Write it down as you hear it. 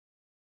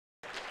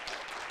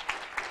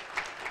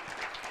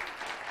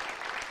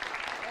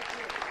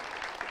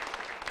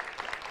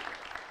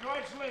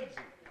George Lindsey.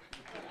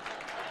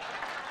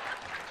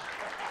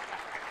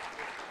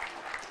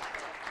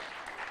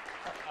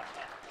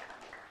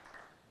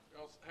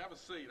 Have a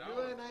seat.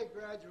 UNA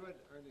graduate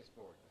Ernest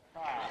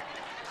Borgnine.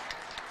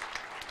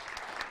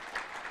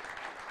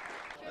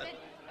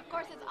 Of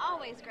course, it's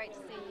always great to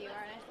see you,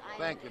 Ernest.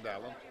 Thank you,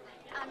 darling.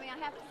 I mean, I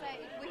have to say,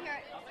 we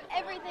hear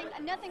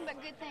nothing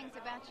but good things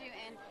about you,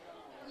 and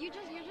you're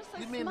just so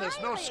You mean smiley.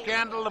 there's no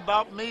scandal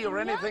about me or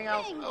anything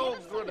else? Nothing. Oh, Give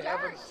us good some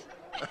heavens.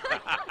 dirt.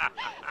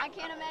 I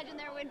can't imagine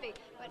there would be.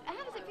 But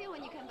how does it feel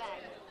when you come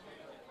back?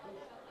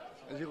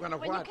 Is you going to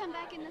When what? you come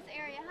back in this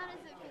area, how does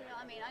it feel?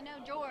 I mean, I know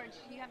George,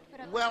 you have to put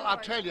up with Well, I'll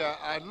George. tell you,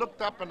 I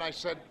looked up and I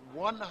said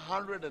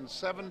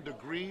 107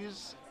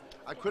 degrees.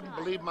 I couldn't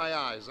believe my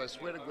eyes, I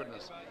swear to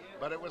goodness.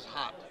 But it was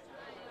hot.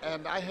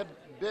 And I had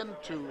been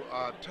to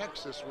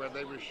Texas where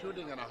they were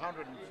shooting at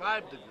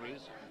 105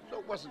 degrees, so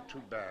it wasn't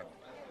too bad.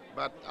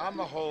 But on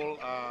the whole,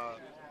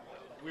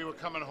 we were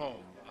coming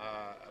home.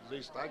 At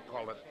least I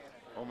call it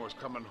almost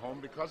coming home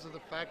because of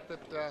the fact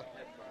that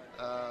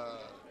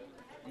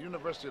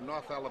University of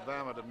North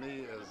Alabama to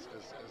me is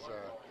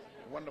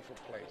a wonderful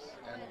place,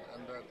 and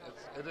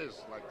it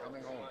is like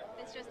coming home.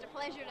 It's just a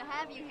pleasure to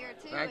have you here,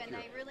 too, Thank and you.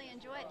 they really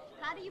enjoy it.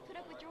 How do you put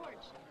up with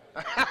George?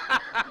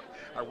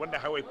 I wonder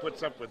how he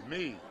puts up with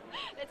me.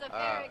 It's a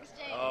fair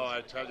exchange. Oh,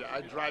 I tell you,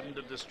 I drive him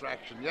to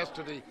distraction.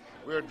 Yesterday,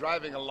 we were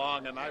driving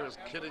along, and I was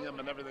kidding him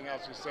and everything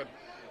else. He said,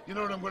 you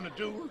know what I'm going to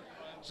do?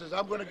 He says,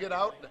 I'm going to get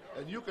out,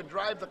 and you can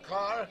drive the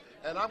car,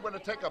 and I'm going to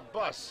take a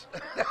bus. I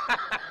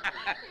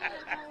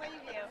don't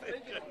believe you.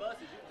 Speaking of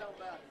buses, you're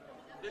talking about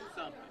do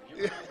something.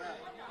 You're talking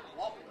about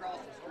walk across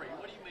the street.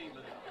 What do you mean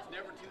by that? It's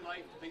never too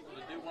late for people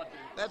to do what they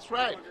That's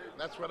right.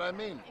 That's what I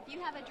mean. If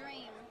you have a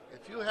dream,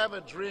 If you have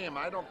a dream,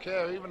 I don't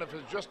care, even if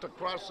it's just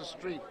across the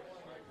street,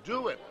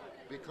 do it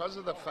because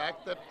of the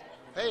fact that,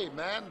 hey,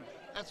 man,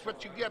 that's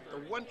what you get,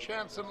 the one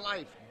chance in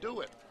life.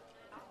 Do it.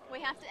 we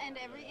have to end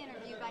every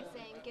interview by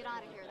saying, get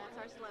out of here. That's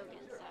our slogan.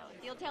 So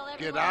if you'll tell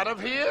everyone. Get out of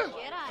here?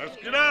 Get out Let's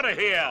of here. get out of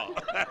here.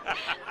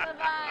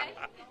 Bye-bye.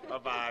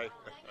 Bye-bye.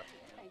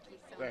 Thank you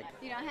so Thank much.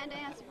 You know, I had to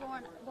ask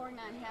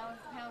Borgnine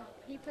how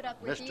he put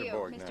up with Mr. you.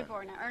 Borgnine. Mr.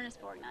 Borgnine,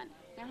 Ernest Borgnine.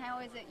 Now, how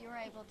is it you're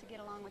able to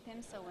get along with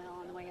him so well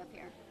on the way up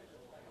here?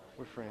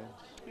 We're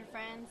friends. Your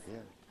friends? Yeah.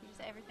 You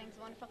say everything's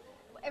wonderful.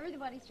 Well,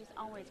 everybody's just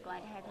always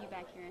glad to have you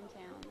back here in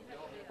town.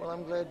 Well,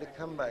 I'm glad to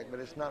come back, but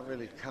it's not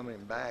really coming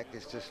back.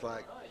 It's just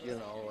like, you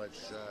know,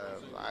 it's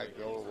I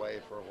go away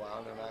for a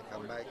while, and I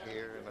come back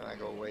here, and then I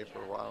go away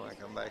for a while, and I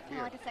come back Kind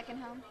here. of like a second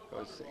home?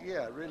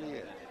 Yeah, it really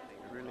is.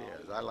 It really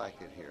is. I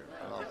like it here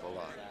an awful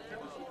lot.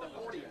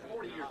 40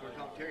 years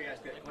ago, Terry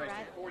asked that question.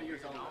 Right. 40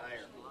 years on the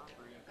air.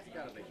 That's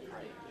got to be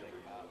crazy.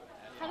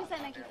 How does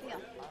that make you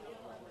feel?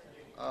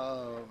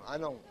 I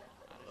don't.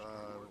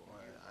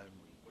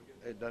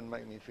 It doesn't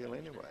make me feel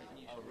anyway.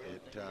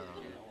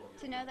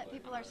 To know that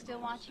people are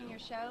still watching your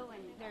show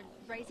and they're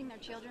raising their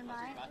children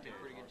by it,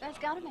 that's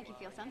got to make you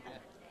feel something.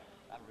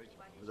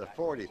 The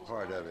 40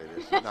 part of it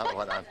is not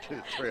what I'm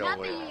too thrilled Not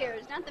with. the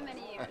years, not the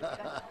many years,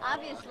 but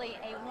obviously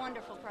a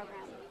wonderful program.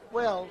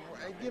 Well,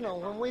 you know,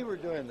 when we were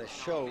doing the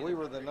show, we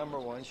were the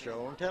 #1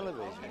 show on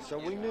television, so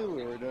we knew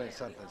we were doing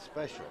something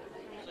special.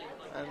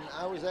 And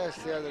I was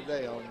asked the other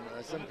day on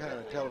some kind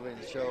of television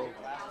show,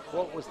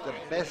 what was the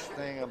best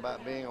thing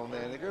about being on the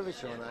Andy Griffith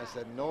Show? And I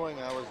said, knowing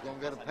I was going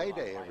to get a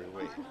payday every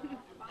week.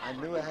 I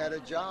knew I had a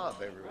job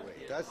every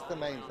week. That's the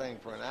main thing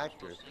for an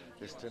actor,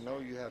 is to know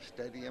you have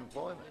steady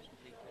employment.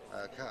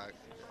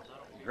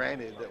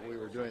 Granted that we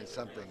were doing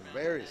something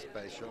very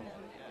special.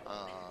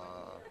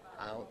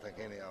 I don't think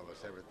any of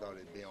us ever thought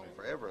it'd be on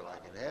forever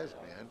like it has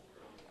been.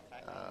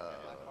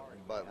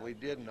 But we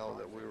did know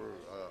that we were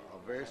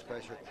a very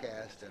special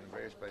cast and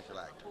very special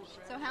actors.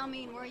 So how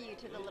mean were you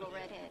to the little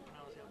redhead?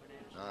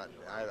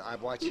 I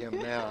watch him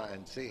now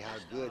and see how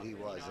good he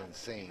was in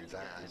scenes.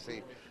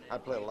 I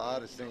played a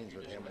lot of scenes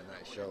with him in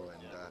that show,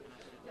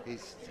 and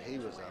he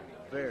was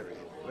a very,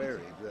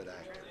 very good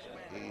actor.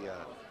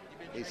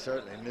 He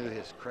certainly knew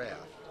his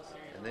craft,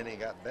 and then he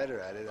got better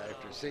at it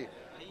after. See,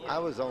 I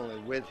was only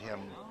with him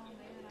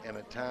in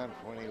a time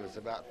when he was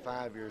about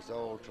 5 years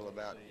old till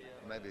about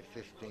maybe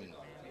 15.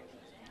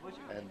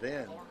 And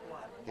then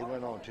he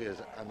went on to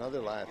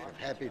another life of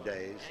happy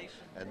days,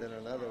 and then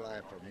another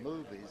life of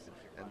movies,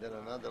 and then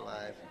another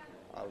life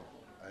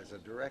as a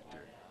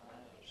director.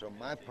 So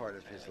my part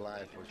of his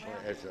life was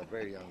as a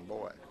very young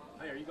boy.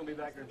 Hey, are you going to be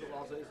back here in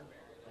football season?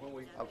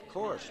 Of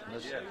course,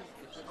 Mr.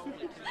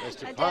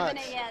 A Potts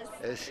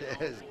definite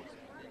has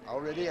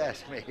already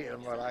asked me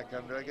when I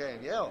come to a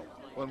game. Yeah,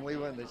 when we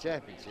win the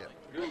championship.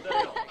 Good deal.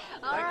 All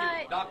Thank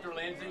right. you, Dr.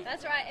 Lindsey.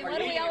 That's right. And Are what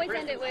do you we eating always at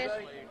end it Christmas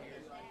with?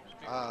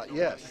 today?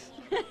 Yes,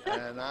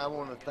 and I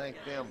want to thank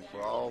them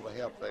for all the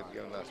help they've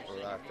given us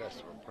for our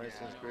festival.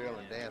 Princeton's Grill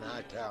and Dan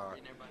Hightower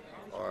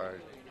are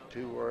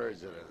two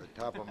words that are at the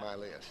top of my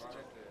list.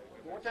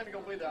 Well, what time are you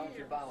going to be there? I want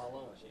you to buy my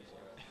lunch.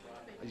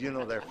 You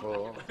know they're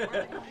full.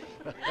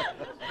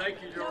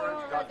 Thank you, George.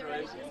 No Dr.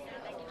 Lindsey. reservations.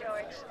 Thank you,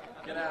 George.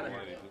 Get out of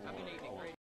here.